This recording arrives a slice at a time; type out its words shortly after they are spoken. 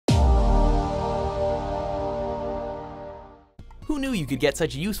Who knew you could get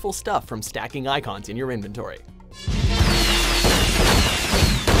such useful stuff from stacking icons in your inventory?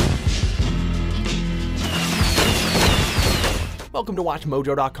 Welcome to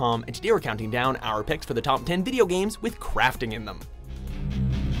WatchMojo.com, and today we're counting down our picks for the top 10 video games with crafting in them.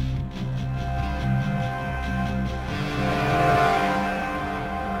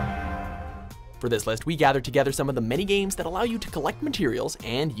 For this list, we gathered together some of the many games that allow you to collect materials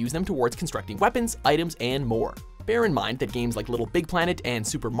and use them towards constructing weapons, items, and more. Bear in mind that games like Little Big Planet and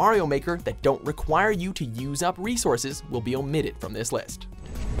Super Mario Maker that don't require you to use up resources will be omitted from this list.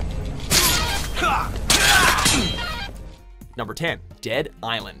 Number 10, Dead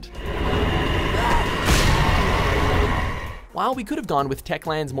Island. While we could have gone with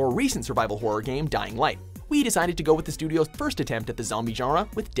Techland's more recent survival horror game, Dying Light, we decided to go with the studio's first attempt at the zombie genre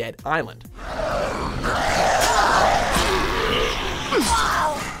with Dead Island.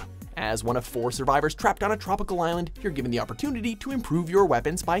 As one of 4 survivors trapped on a tropical island, you're given the opportunity to improve your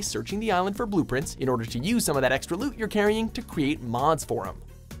weapons by searching the island for blueprints in order to use some of that extra loot you're carrying to create mods for them.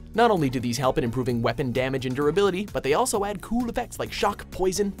 Not only do these help in improving weapon damage and durability, but they also add cool effects like shock,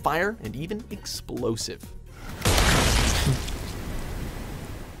 poison, fire, and even explosive.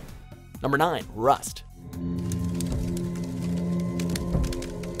 Number 9, Rust.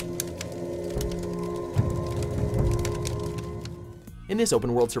 In this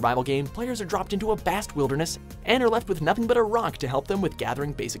open-world survival game, players are dropped into a vast wilderness and are left with nothing but a rock to help them with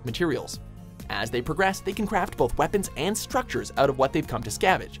gathering basic materials. As they progress, they can craft both weapons and structures out of what they've come to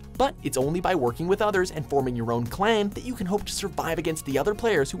scavenge, but it's only by working with others and forming your own clan that you can hope to survive against the other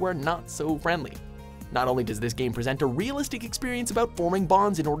players who are not so friendly. Not only does this game present a realistic experience about forming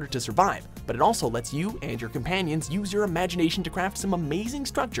bonds in order to survive, but it also lets you and your companions use your imagination to craft some amazing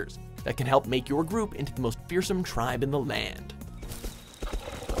structures that can help make your group into the most fearsome tribe in the land.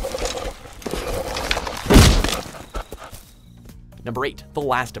 Number 8, The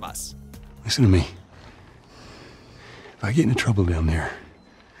Last of Us. Listen to me. If I get into trouble down there,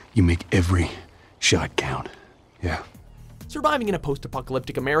 you make every shot count. Yeah? Surviving in a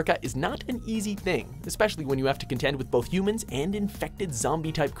post-apocalyptic America is not an easy thing, especially when you have to contend with both humans and infected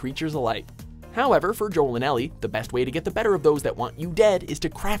zombie-type creatures alike. However, for Joel and Ellie, the best way to get the better of those that want you dead is to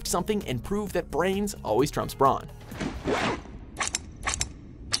craft something and prove that brains always trumps brawn.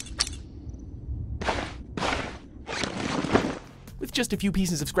 With just a few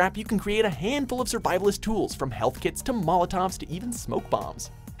pieces of scrap, you can create a handful of survivalist tools, from health kits to Molotovs to even smoke bombs.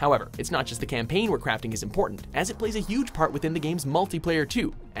 However, it's not just the campaign where crafting is important, as it plays a huge part within the game's multiplayer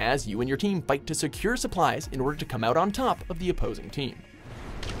too, as you and your team fight to secure supplies in order to come out on top of the opposing team.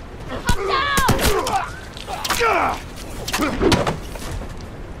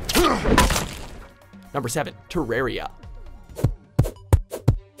 Number 7, Terraria.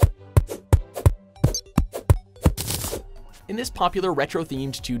 In this popular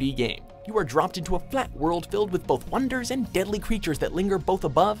retro-themed 2D game, you are dropped into a flat world filled with both wonders and deadly creatures that linger both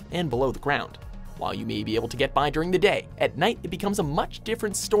above and below the ground. While you may be able to get by during the day, at night it becomes a much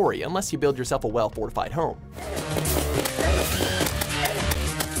different story unless you build yourself a well-fortified home.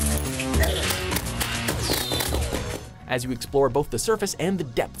 As you explore both the surface and the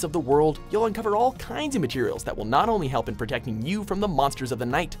depths of the world, you'll uncover all kinds of materials that will not only help in protecting you from the monsters of the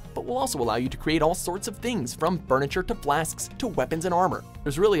night, but will also allow you to create all sorts of things, from furniture to flasks to weapons and armor.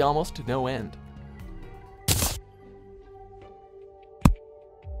 There's really almost no end.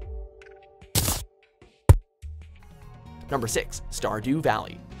 Number 6, Stardew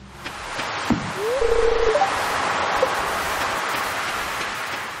Valley.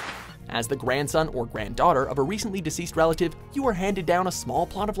 As the grandson or granddaughter of a recently deceased relative, you are handed down a small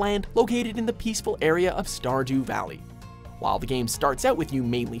plot of land located in the peaceful area of Stardew Valley. While the game starts out with you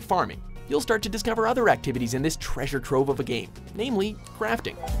mainly farming, you'll start to discover other activities in this treasure trove of a game, namely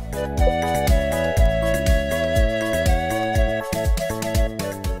crafting.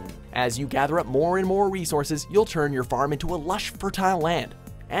 As you gather up more and more resources, you'll turn your farm into a lush, fertile land,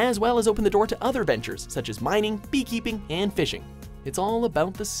 as well as open the door to other ventures such as mining, beekeeping, and fishing. It's all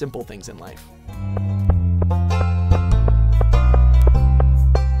about the simple things in life.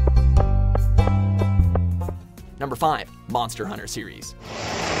 Number 5, Monster Hunter series.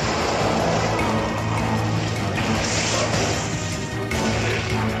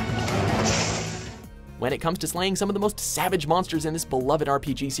 When it comes to slaying some of the most savage monsters in this beloved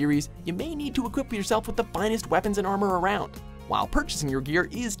RPG series, you may need to equip yourself with the finest weapons and armor around. While purchasing your gear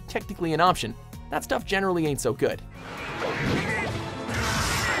is technically an option, that stuff generally ain't so good.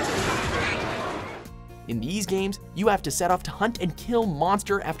 In these games, you have to set off to hunt and kill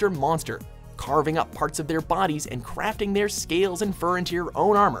monster after monster, carving up parts of their bodies and crafting their scales and fur into your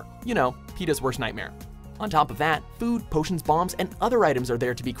own armor. You know, PETA's worst nightmare. On top of that, food, potions, bombs, and other items are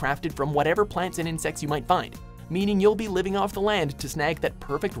there to be crafted from whatever plants and insects you might find, meaning you'll be living off the land to snag that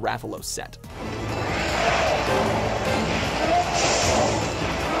perfect Rathalos set.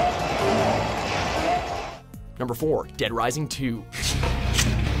 Number 4, Dead Rising 2.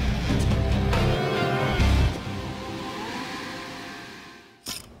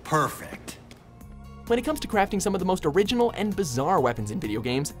 Perfect. When it comes to crafting some of the most original and bizarre weapons in video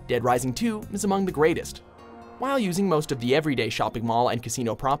games, Dead Rising 2 is among the greatest. While using most of the everyday shopping mall and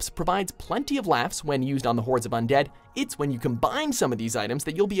casino props provides plenty of laughs when used on the hordes of undead, it's when you combine some of these items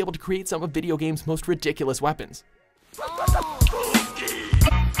that you'll be able to create some of video games' most ridiculous weapons.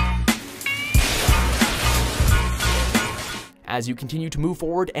 As you continue to move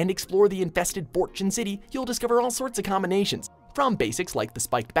forward and explore the infested Fortune City, you'll discover all sorts of combinations, from basics like the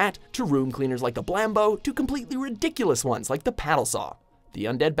spiked bat, to room cleaners like the Blambo, to completely ridiculous ones like the paddle saw. The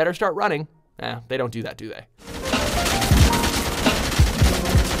undead better start running. They don't do that, do they?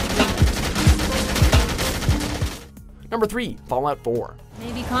 Number 3, Fallout 4.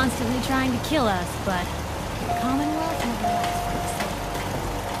 Maybe constantly trying to kill us, but the Commonwealth never lasts for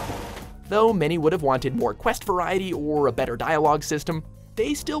the sake. Though many would have wanted more quest variety or a better dialogue system,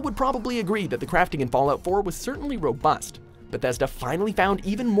 they still would probably agree that the crafting in Fallout 4 was certainly robust. Bethesda finally found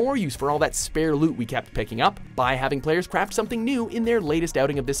even more use for all that spare loot we kept picking up by having players craft something new in their latest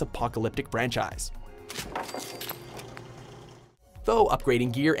outing of this apocalyptic franchise. Though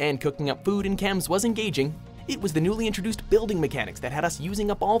upgrading gear and cooking up food and chems was engaging, it was the newly introduced building mechanics that had us using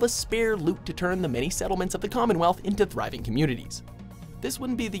up all the spare loot to turn the many settlements of the Commonwealth into thriving communities. This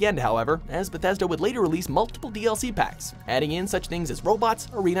wouldn't be the end, however, as Bethesda would later release multiple DLC packs, adding in such things as robots,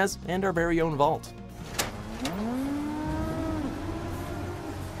 arenas, and our very own vault.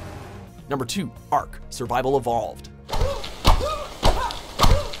 Number 2, Ark: Survival Evolved.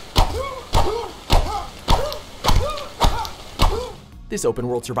 This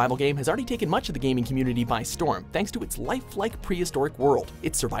open-world survival game has already taken much of the gaming community by storm thanks to its lifelike prehistoric world,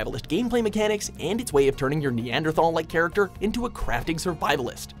 its survivalist gameplay mechanics, and its way of turning your Neanderthal-like character into a crafting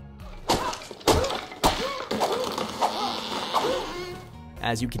survivalist.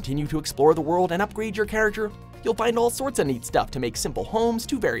 As you continue to explore the world and upgrade your character, you'll find all sorts of neat stuff to make simple homes,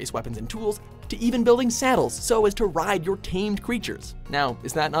 to various weapons and tools, to even building saddles so as to ride your tamed creatures. Now,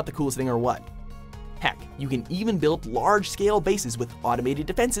 is that not the coolest thing or what? Heck, you can even build large-scale bases with automated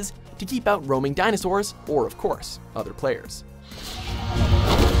defenses to keep out roaming dinosaurs, or of course, other players.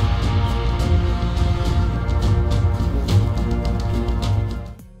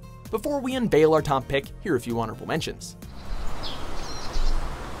 Before we unveil our top pick, here are a few honorable mentions.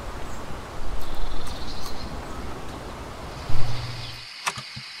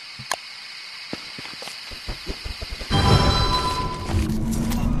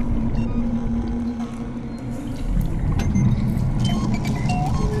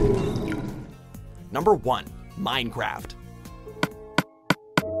 Number 1, Minecraft.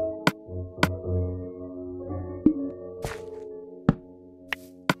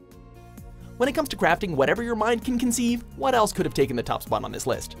 When it comes to crafting whatever your mind can conceive, what else could have taken the top spot on this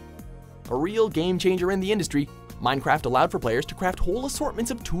list? A real game changer in the industry, Minecraft allowed for players to craft whole assortments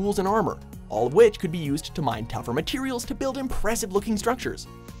of tools and armor, all of which could be used to mine tougher materials to build impressive looking structures.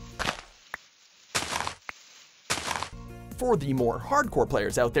 For the more hardcore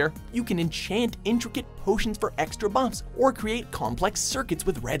players out there, you can enchant intricate potions for extra buffs or create complex circuits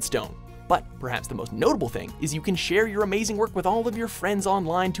with redstone. But perhaps the most notable thing is you can share your amazing work with all of your friends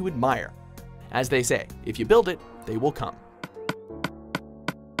online to admire. As they say, if you build it, they will come.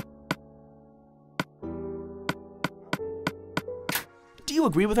 Do you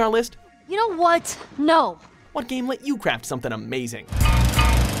agree with our list? You know what? No. What game let you craft something amazing?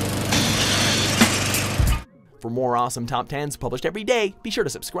 For more awesome top 10s published every day, be sure to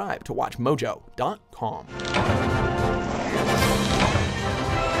subscribe to WatchMojo.com.